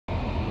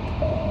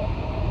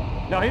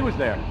No, he was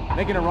there,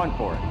 making a run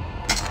for it.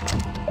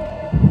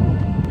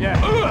 Yeah.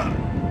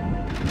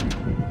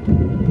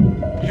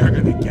 You're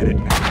gonna get it,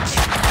 Max.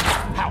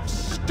 How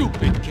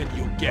stupid can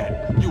you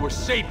get? You were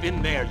safe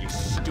in there, you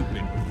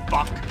stupid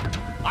fuck.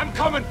 I'm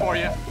coming for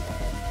you.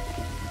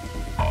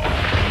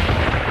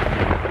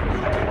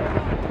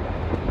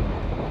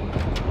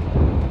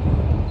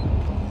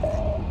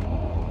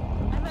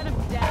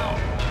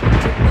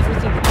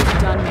 Everything that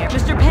you've done there.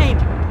 Mr. Payne!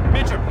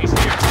 Mitchum, he's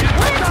here.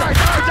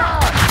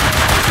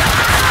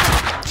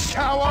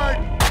 Coward!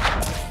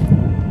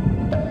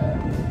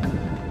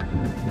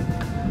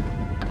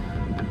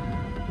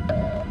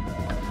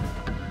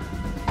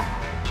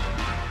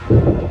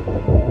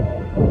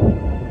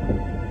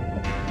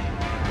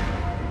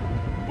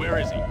 Where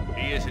is he?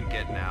 He isn't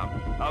getting out.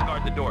 I'll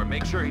guard the door.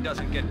 Make sure he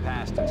doesn't get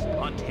past us.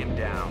 Hunt him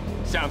down.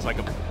 Sounds like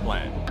a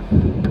plan.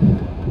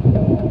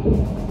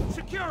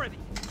 Security!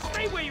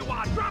 Stay where you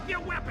are! Drop your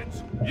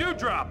weapons! You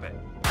drop it!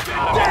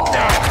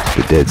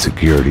 The dead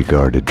security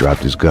guard had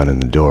dropped his gun in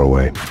the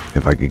doorway.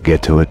 If I could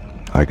get to it,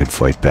 I could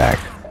fight back.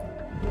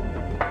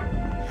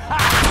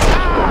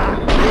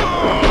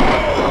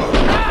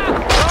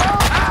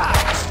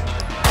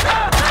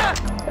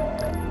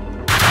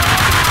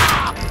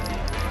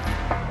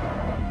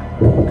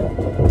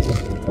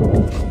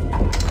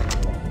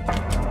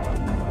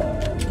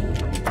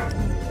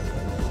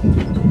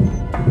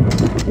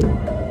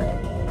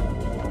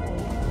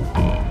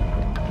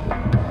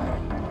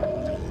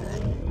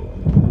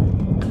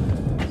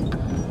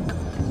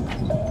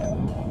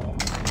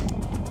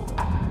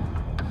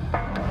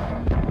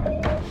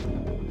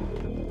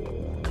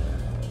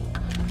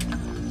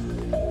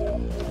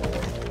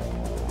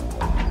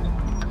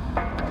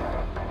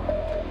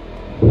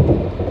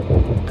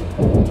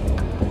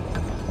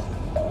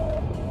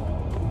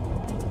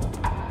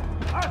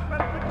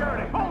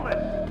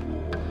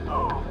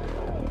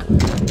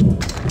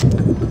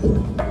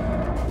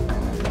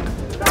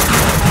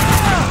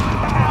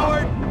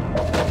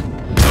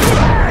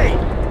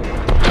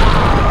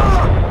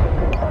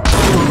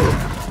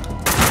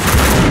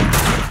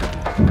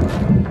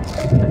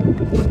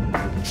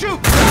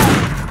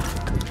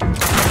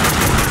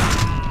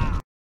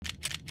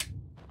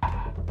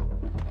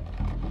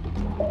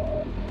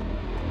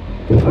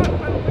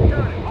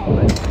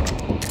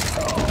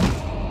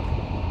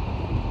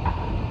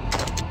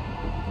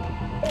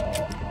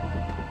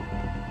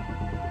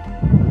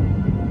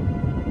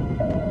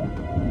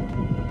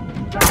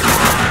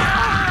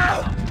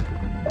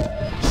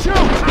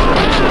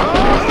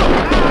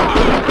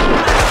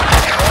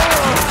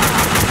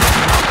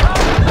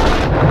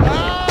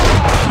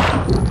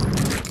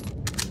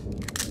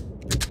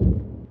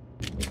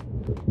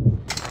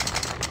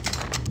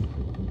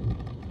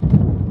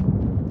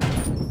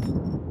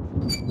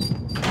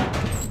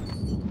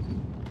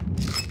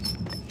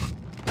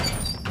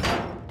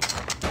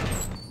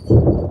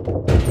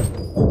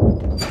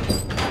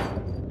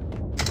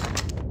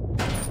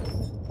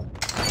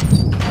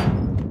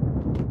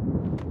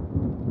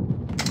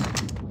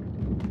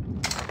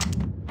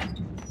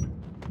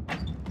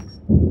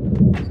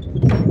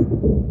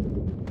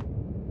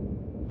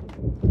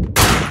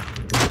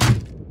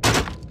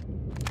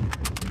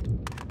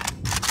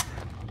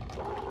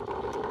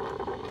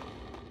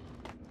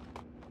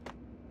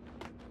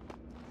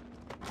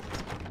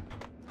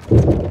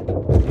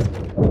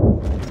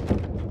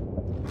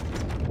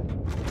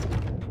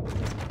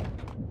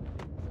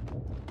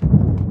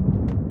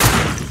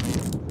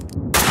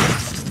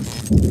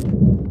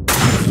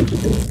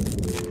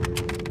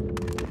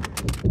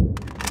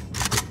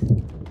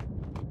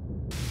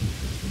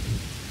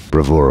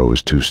 Bravura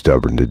was too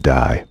stubborn to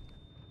die.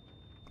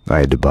 I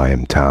had to buy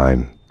him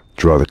time,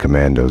 draw the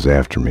commandos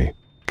after me,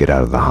 get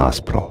out of the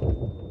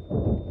hospital.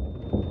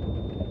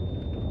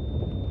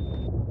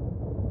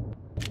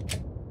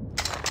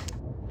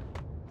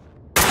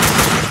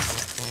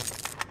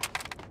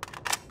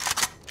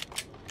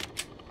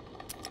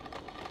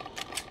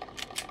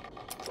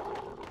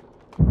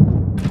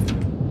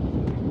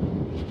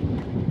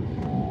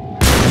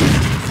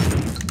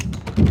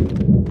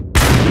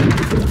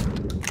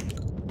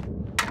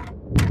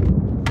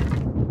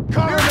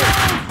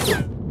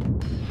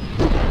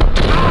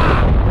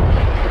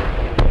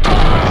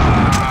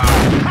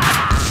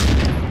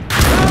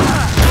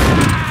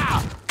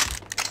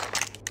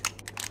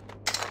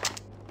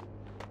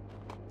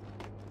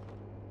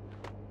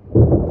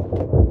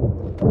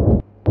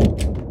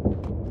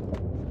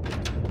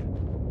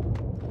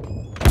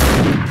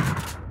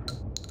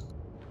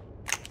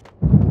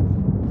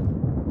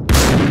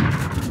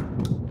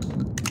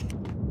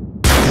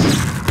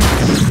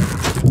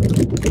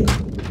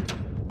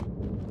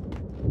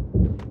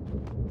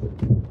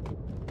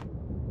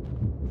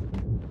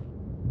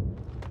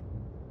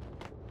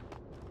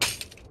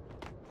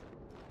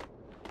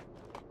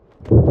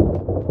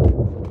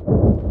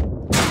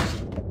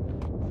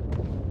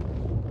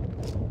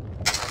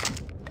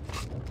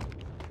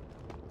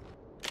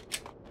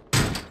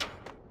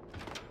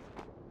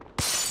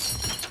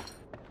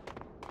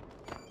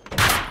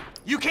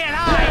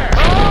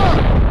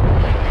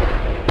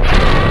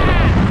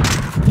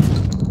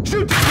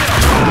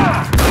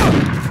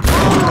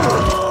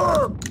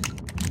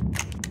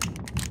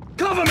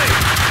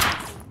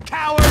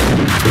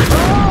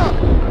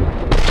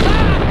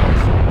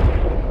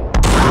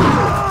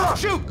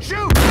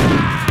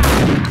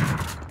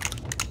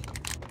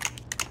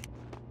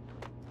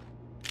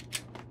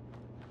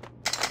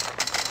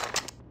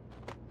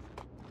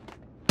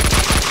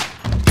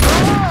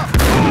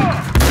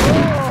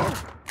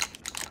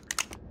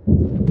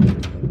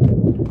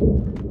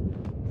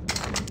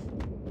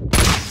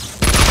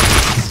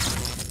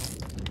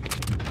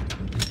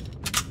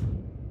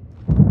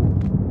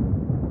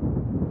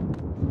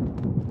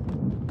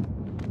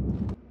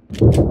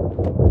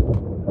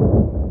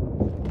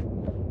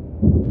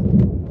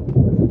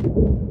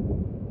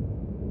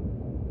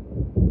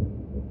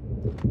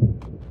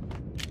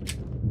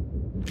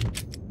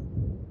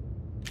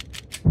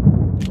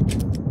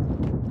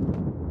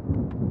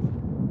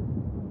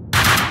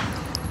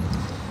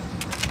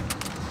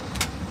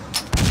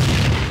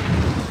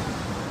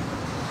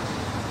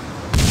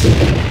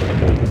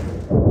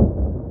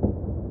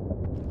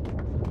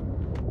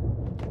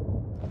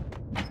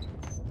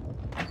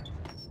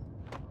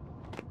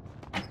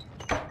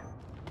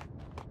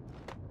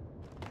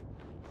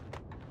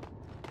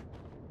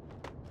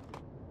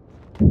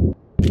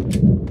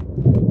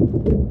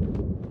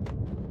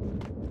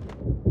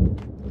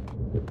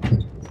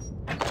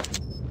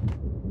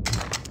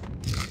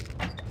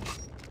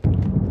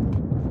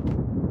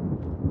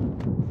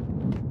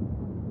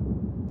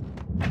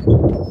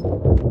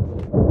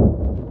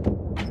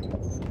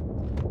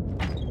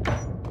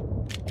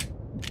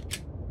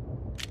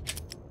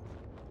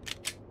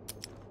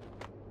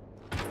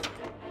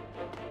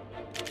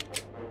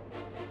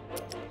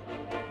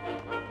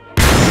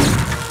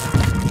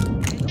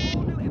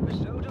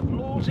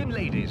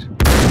 Ladies.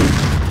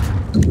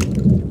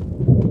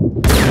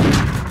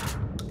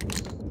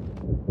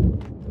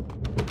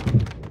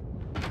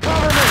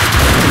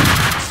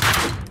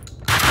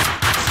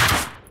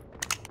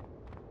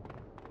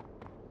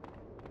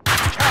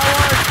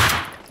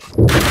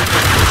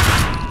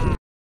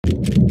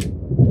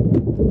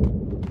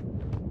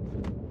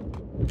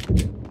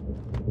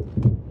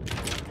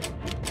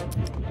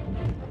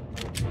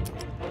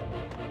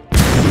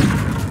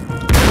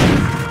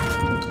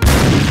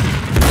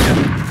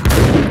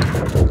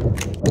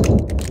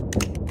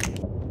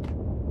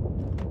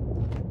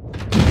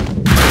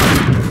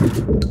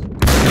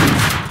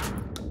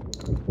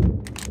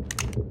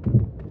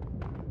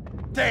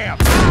 Damn!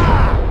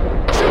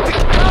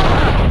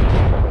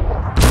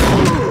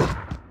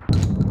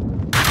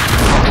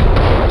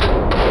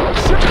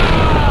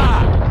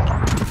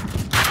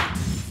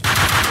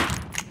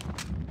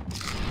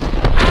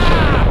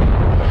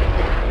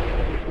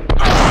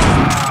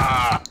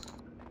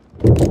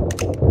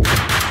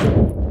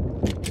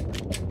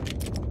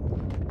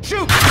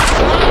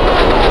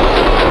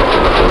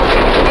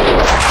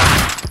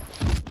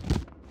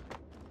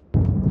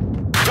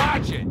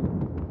 Watch it!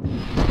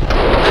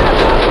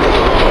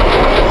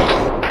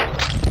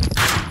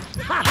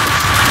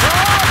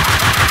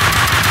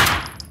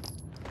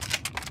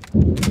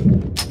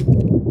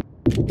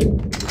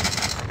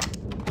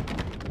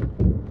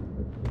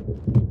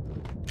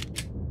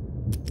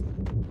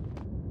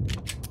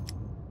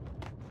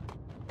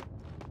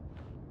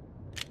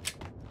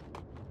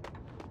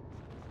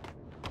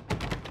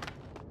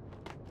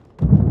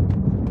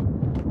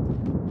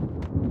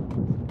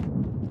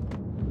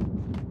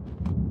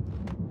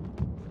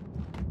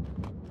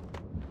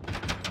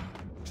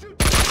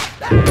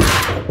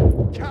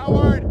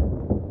 Coward!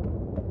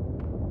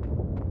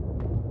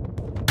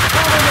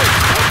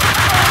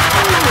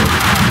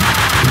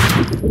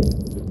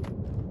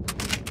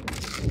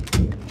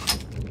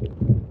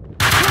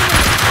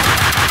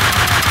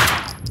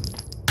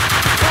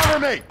 Cover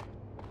me!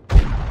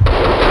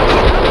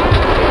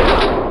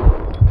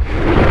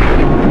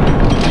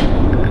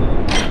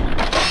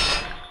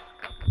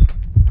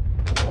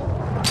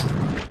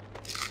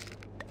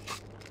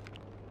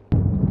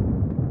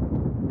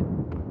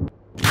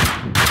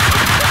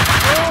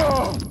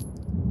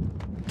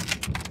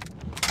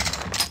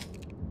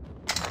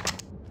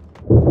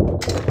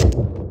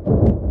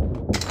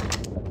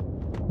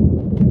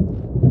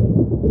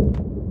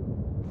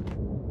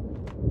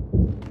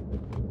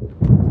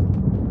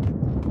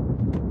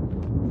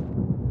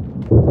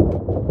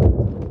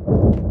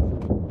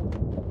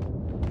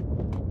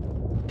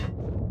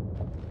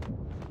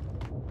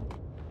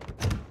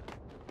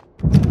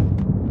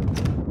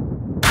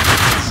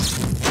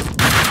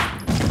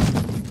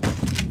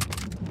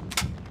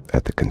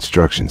 At the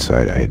construction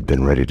site, I had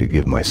been ready to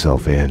give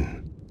myself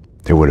in.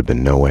 There would have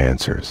been no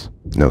answers,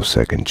 no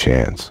second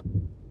chance.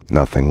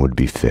 Nothing would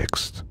be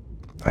fixed.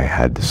 I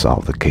had to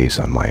solve the case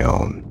on my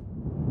own.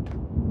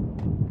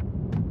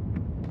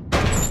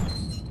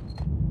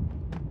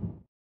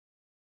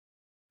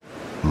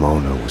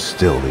 Mona was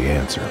still the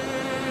answer.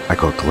 I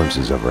caught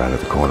glimpses of her out of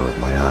the corner of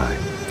my eye,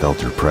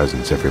 felt her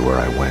presence everywhere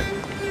I went.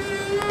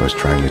 I was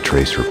trying to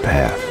trace her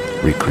path,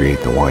 recreate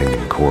the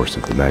winding course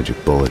of the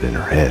magic bullet in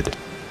her head.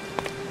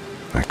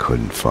 I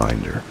couldn't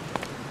find her.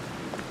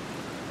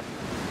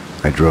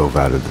 I drove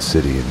out of the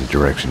city in the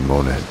direction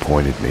Mona had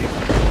pointed me,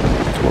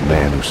 to a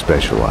man who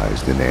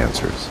specialized in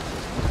answers.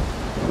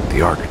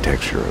 The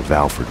architecture of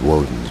Alfred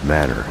Woden's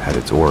manor had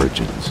its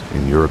origins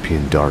in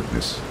European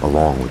darkness,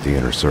 along with the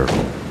Inner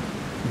Circle.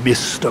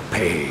 Mr.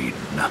 Payne,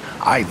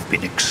 I've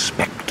been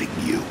expecting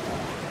you.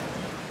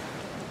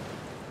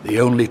 The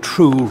only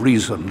true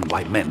reason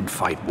why men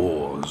fight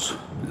wars,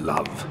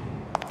 love.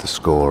 The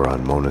score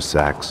on Mona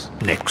Sachs?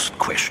 Next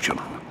question.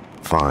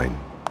 Fine.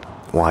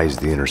 Why is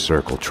the Inner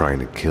Circle trying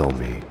to kill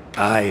me?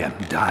 I am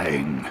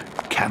dying.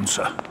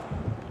 Cancer.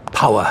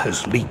 Power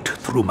has leaked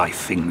through my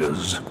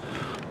fingers.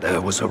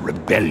 There was a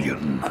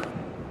rebellion.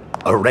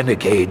 A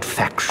renegade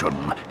faction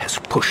has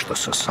push the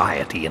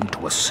society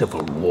into a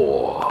civil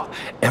war.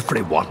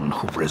 Everyone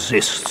who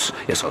resists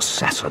is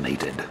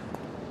assassinated.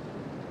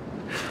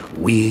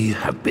 We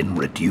have been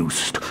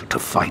reduced to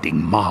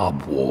fighting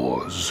mob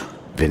wars.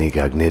 Vinny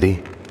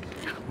Gognitti?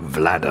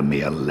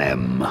 Vladimir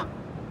Lem.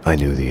 I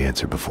knew the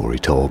answer before he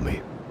told me.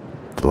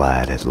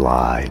 Vlad had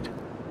lied.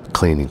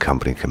 Cleaning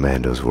company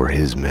commandos were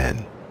his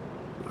men.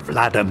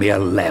 Vladimir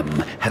Lem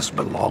has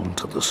belonged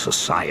to the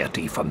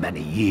Society for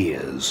many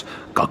years.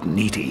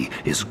 Gognitti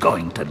is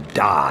going to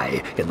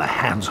die in the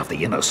hands of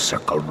the Inner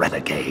Circle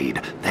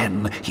renegade.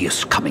 Then he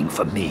is coming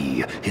for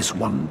me, his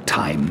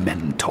one-time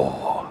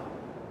mentor.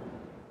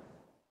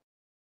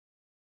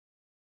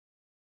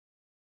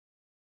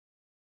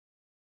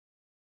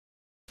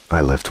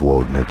 I left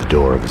Woden at the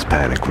door of his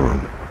panic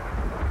room.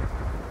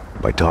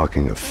 By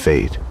talking of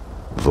fate,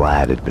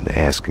 Vlad had been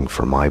asking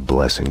for my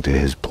blessing to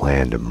his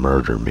plan to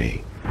murder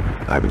me.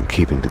 I've been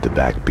keeping to the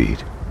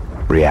backbeat,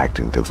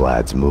 reacting to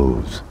Vlad's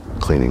moves,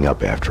 cleaning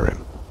up after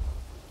him.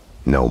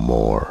 No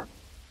more.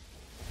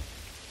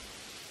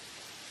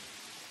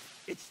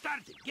 It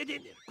started. Get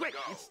in there, quick.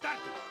 It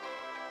started.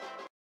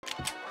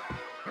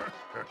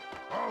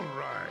 All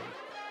right.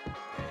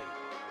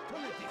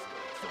 Come at this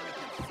way so we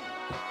can see.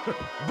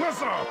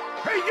 Buzz off!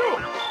 Hey, you!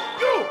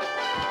 You!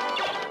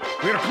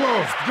 We're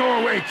closed.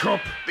 Go away,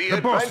 cop.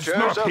 The boss is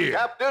not here.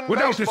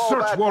 Without a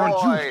search warrant,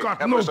 you've got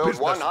no business.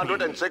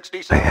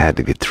 166. I had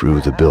to get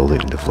through the building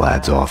to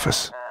Vlad's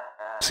office,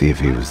 see if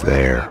he was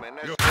there.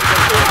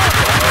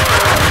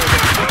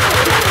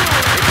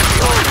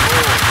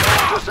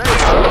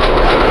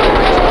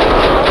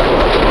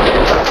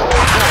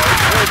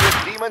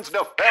 Demon's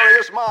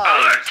nefarious mind.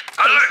 Alert!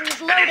 An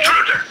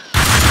intruder!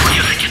 What do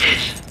you think it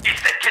is?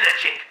 It's that killer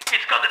chick.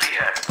 It's gotta be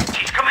her.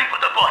 She's coming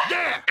for the boss.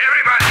 There!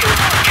 Everybody,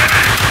 get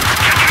in!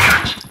 Get your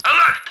guns!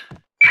 Alert!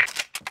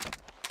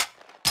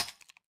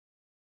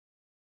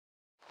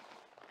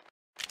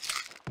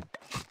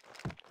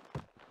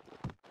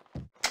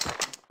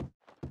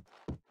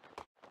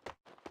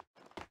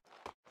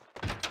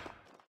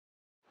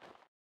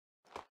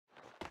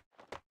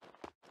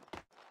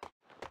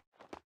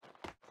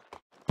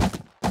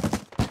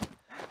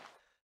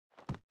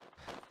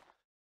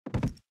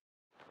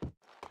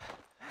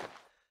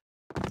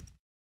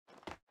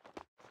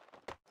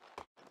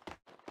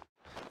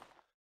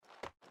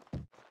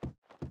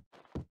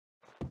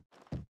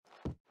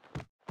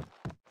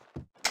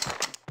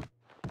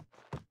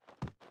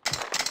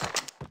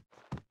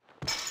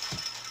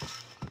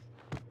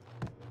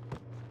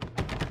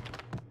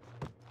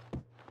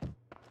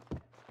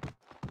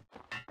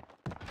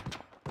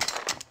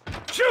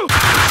 Shoot!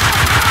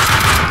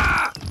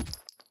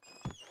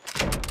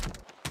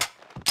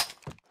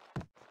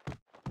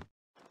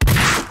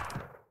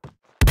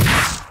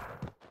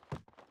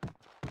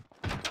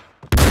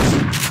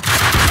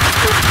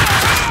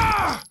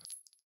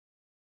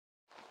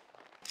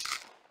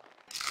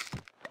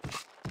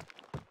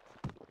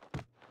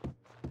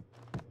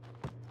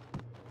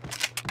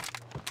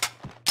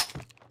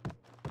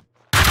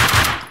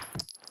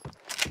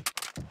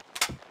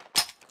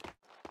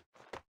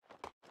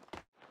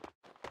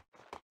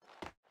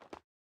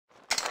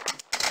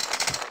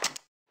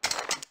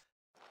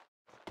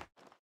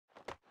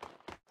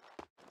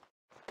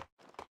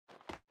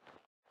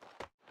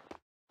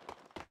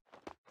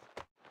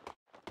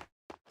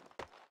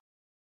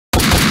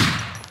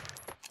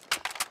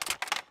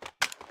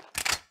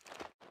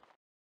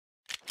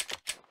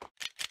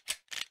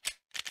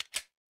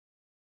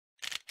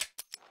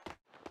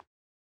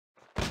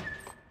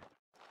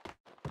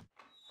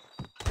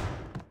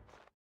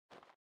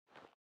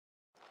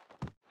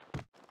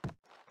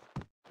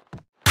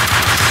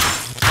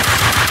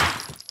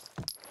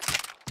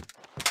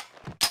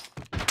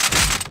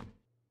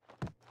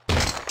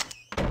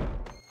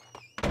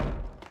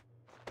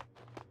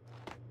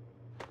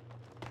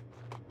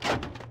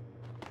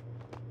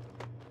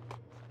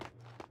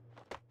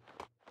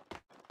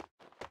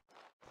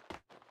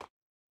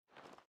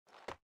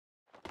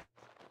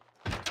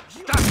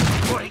 Stop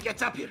before he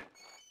gets up here.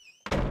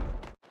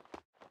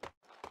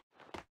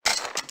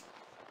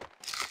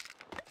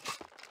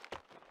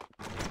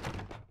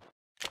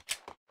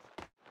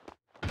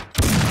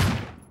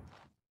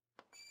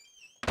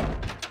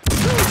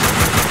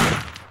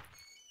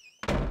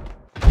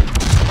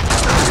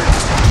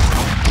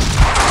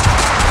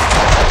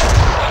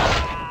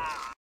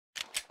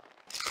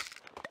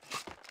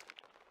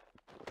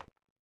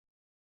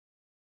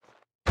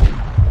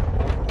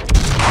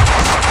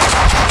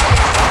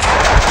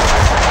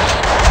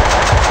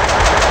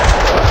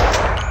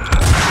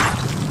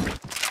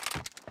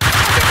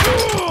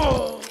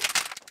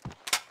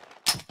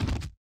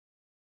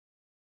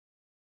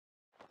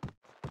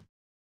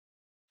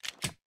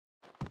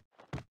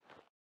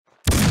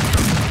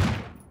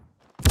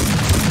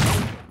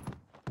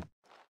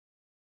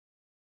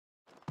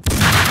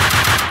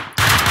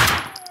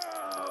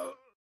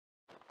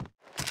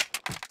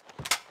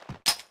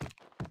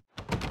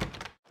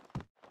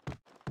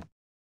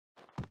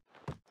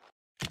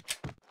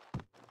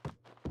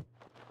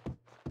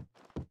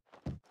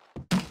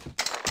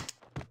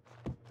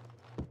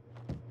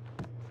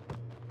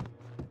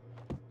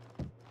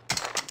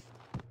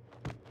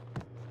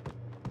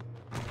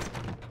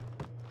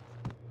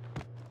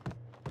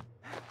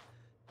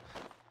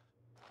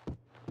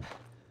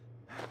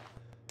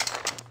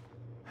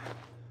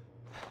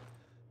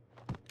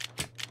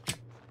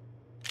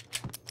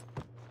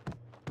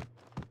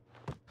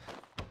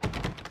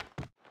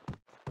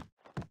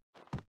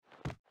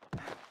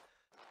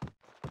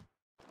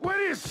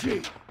 Where is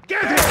she?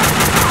 Get him!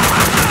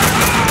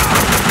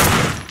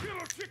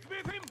 Little chick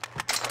with him?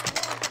 The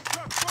one that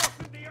shot Boss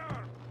in the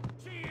arm.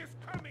 She is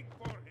coming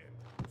for him.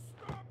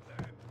 Stop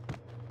them!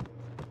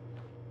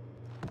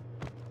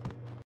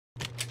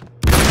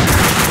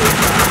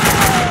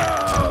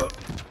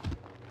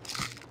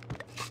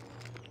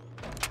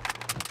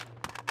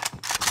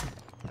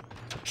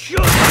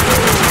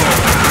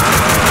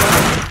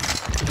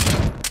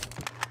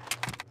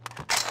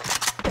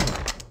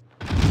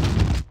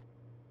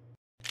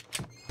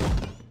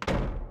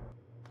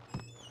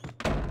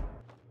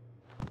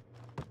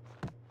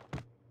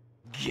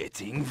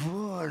 Getting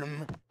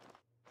warm.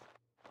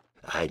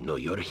 I know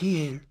you're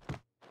here.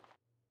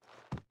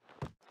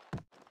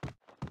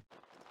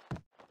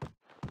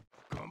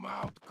 Come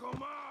out,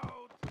 come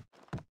out!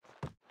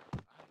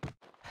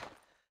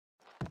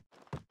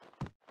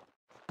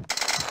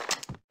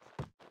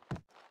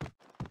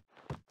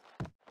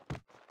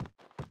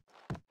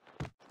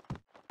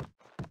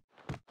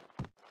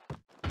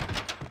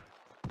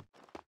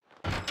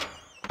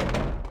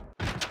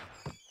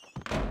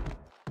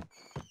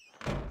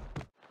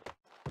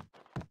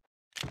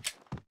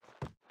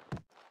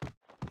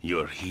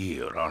 You're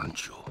here,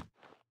 aren't you?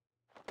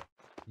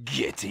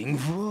 Getting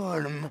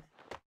warm.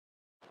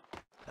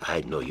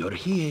 I know you're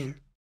here.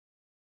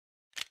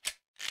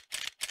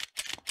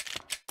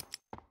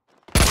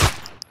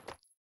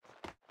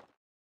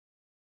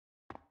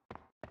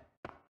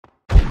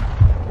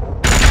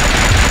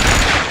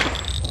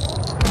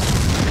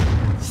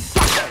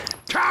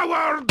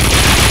 Coward!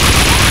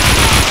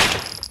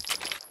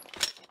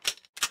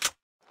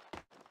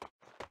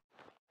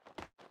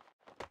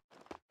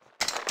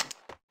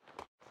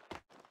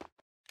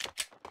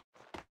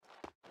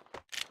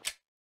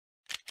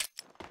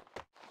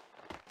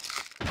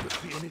 You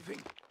see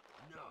anything?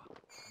 No,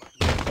 but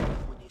watch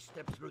when he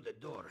steps through the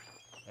door,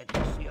 and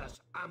he see us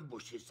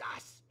ambush his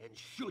ass and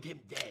shoot him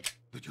dead.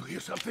 Did you hear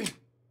something?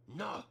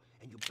 No,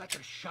 and you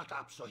better shut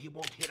up so he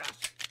won't hear us.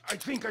 I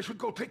think I should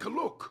go take a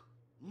look.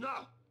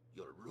 No,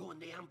 you'll ruin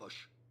the ambush.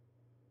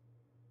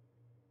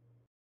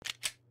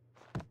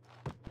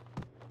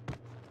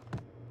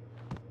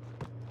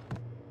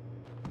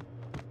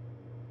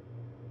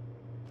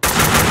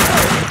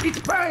 It's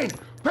Payne!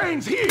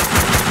 Payne's here!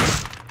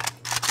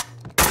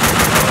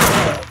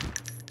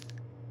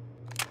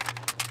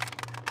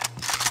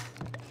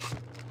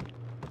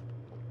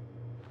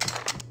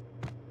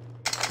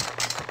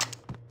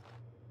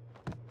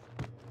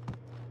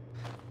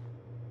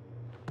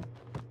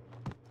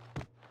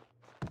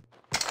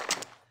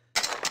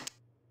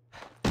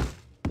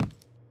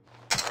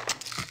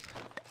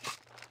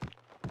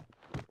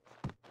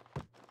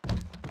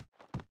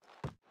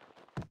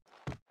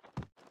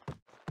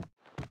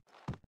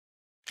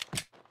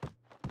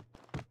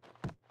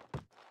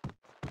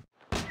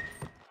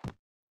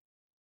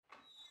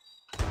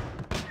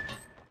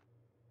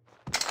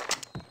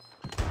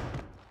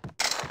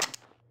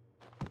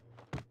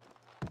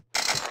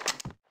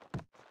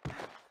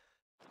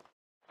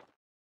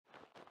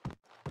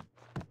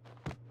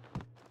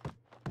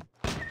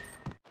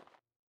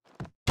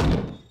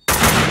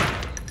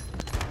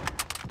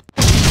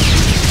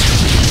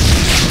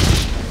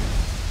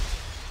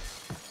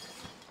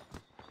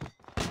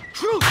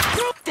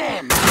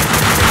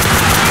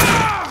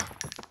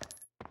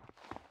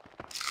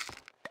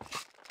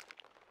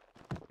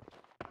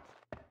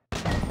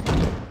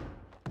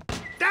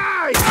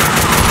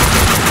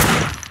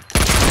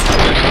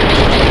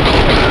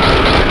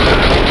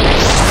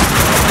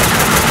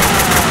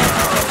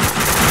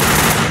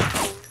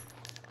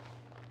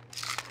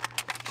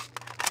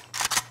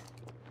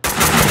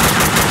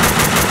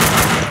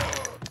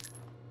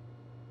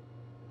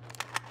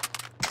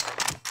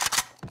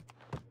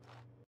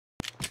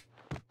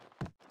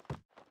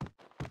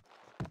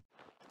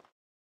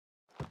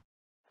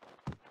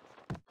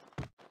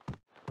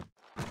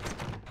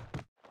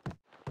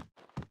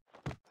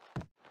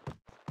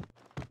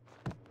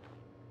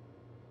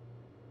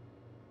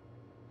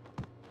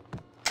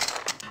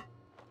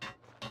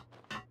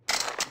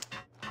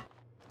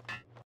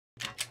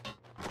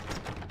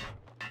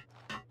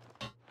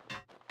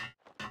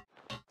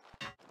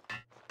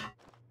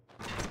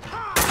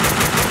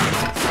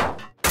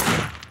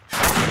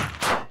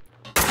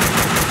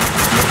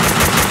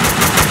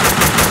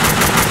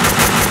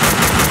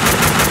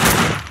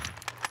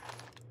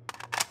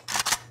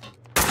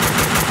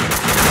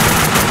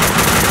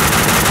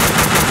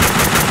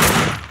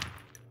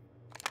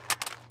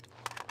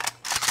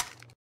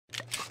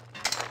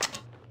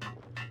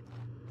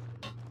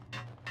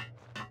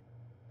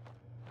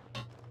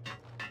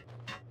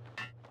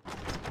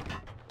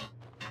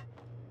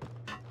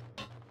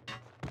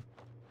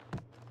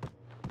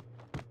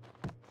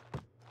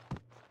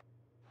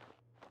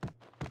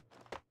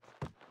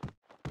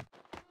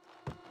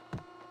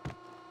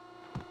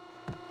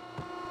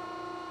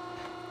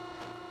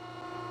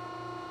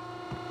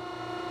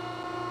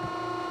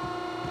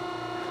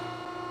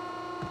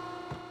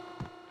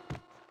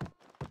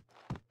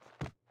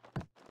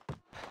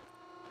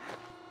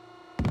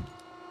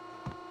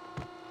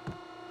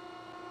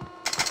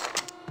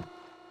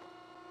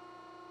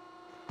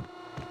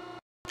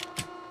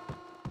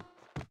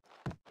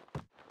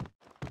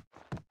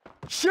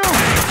 Shoot!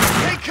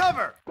 Take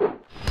cover!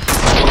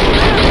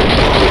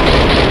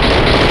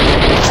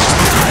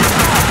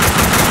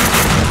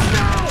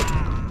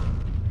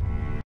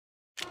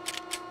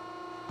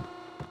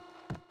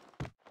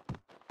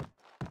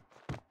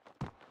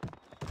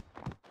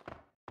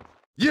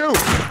 You!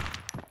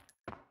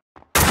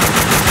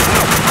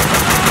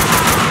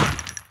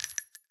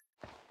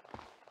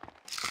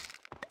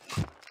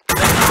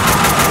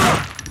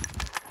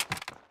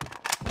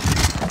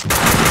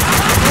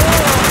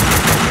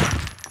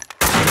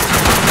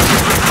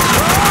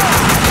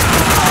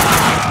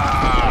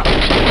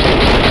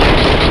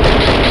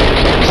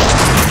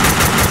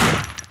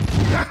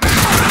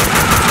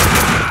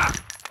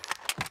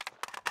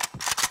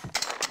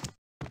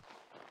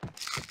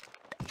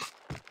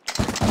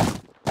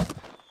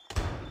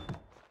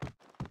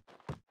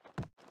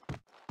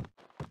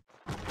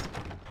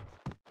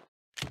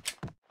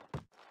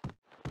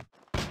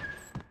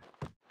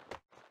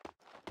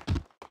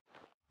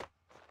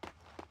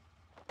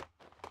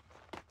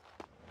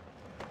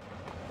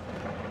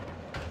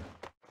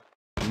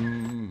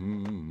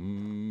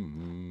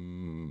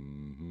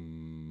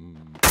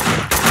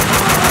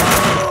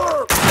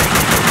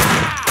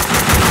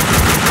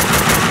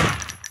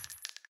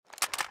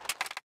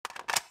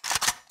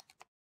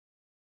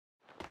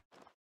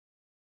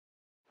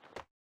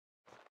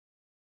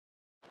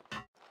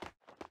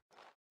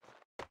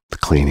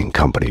 Cleaning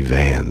company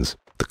vans,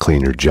 the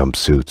cleaner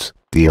jumpsuits,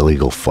 the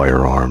illegal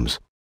firearms,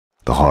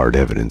 the hard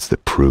evidence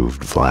that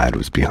proved Vlad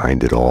was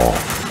behind it all. All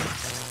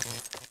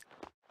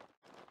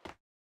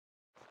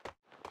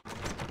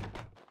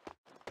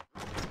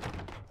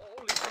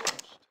is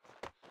lost.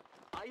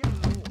 I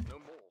am Lord no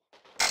more.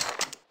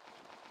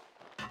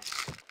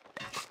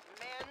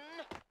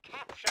 Men,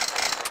 capture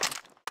them.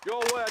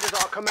 Your word is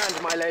our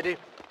command, my lady.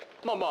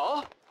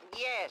 Mama?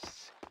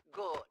 Yes,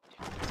 good.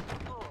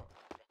 Good.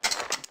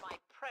 My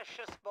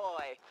precious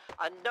boy,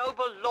 a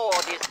noble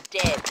lord is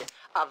dead.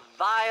 A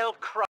vile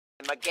crime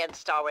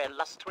against our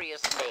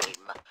illustrious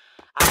name.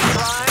 A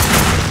crime...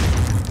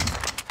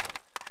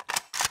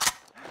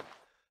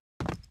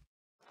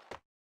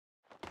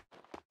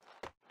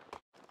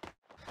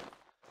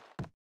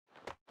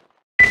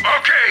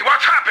 Okay,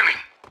 what's happening?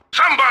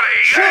 Somebody,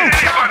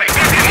 anybody,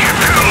 get in here,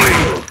 tell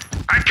me!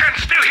 I can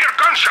still hear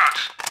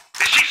gunshots.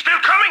 Is she still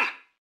coming?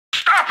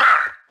 Stop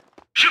her!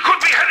 She could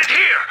be headed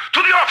here,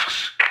 to the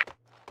office.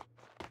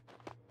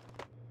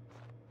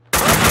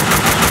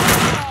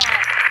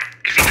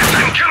 Is it the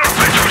same killer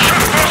bitch who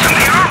shot Boss in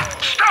the arm?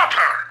 Stop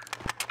her!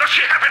 Does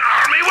she have an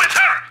army with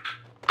her?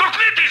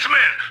 Gogniti's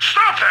men,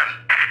 stop them!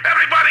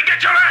 Everybody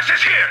get your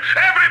asses here!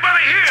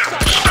 Everybody here!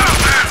 Stop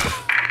them!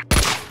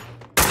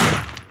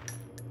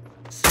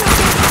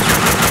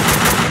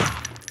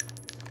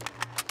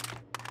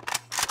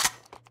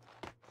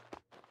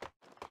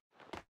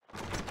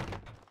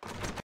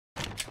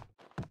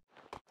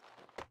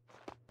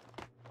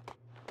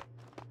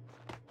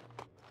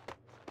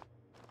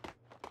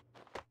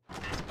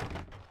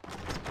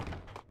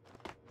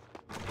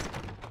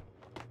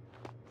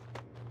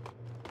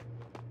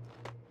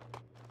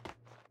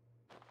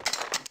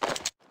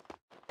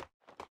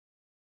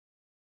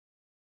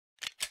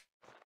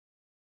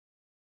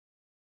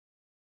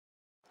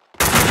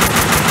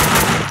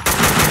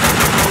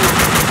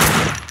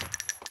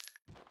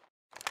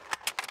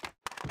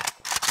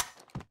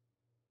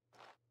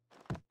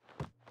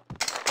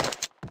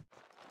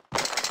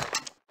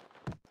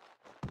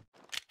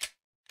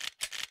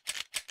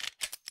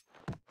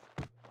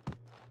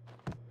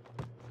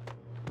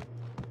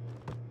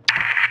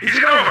 Is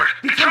it over?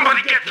 Did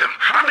somebody get them?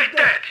 Are they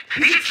dead?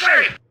 Is it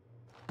safe?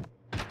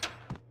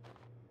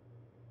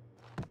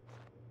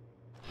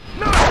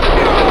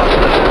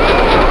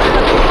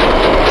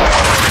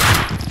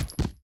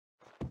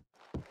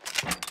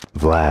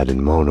 Vlad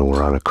and Mona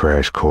were on a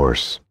crash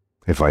course.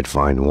 If I'd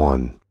find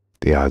one,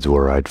 the odds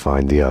were I'd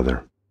find the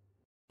other.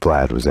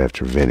 Vlad was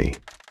after Vinny.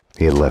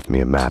 He had left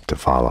me a map to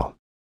follow.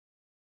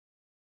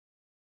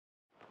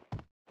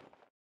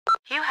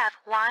 You have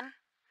one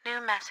new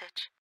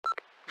message.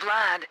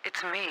 Vlad,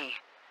 it's me.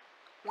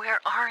 Where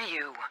are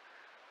you?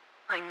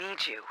 I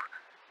need you.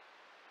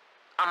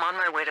 I'm on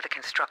my way to the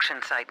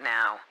construction site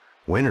now.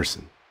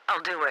 Winterson.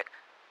 I'll do it.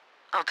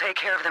 I'll take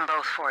care of them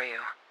both for you.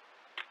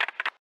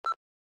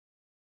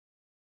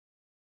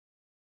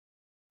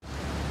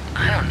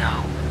 I don't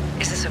know.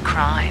 Is this a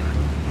crime?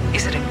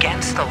 Is it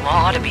against the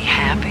law to be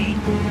happy?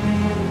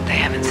 They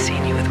haven't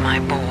seen you with my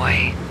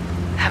boy.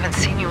 Haven't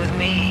seen you with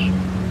me.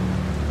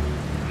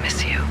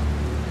 Miss you.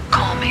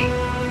 Call me.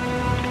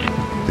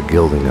 The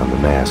gilding on the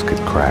mask had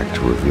cracked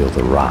to reveal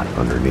the rot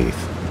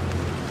underneath.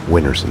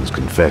 Winterson's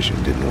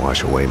confession didn't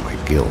wash away my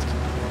guilt.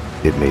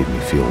 It made me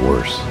feel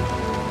worse.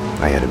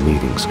 I had a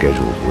meeting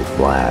scheduled with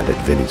Vlad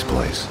at Vinny's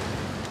place.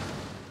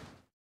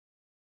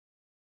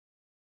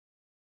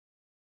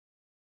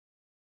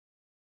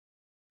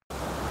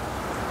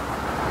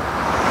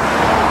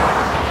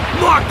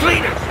 More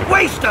cleaners!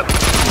 Waste them!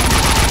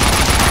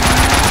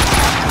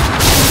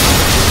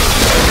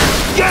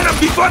 Get them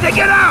before they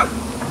get out!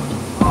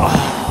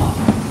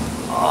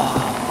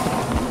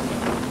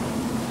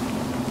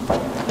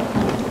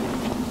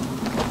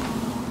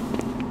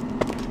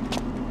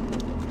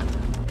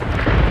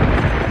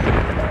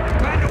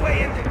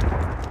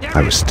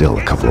 I was still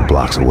a couple of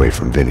blocks away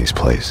from Vinny's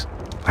place.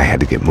 I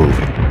had to get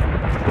moving.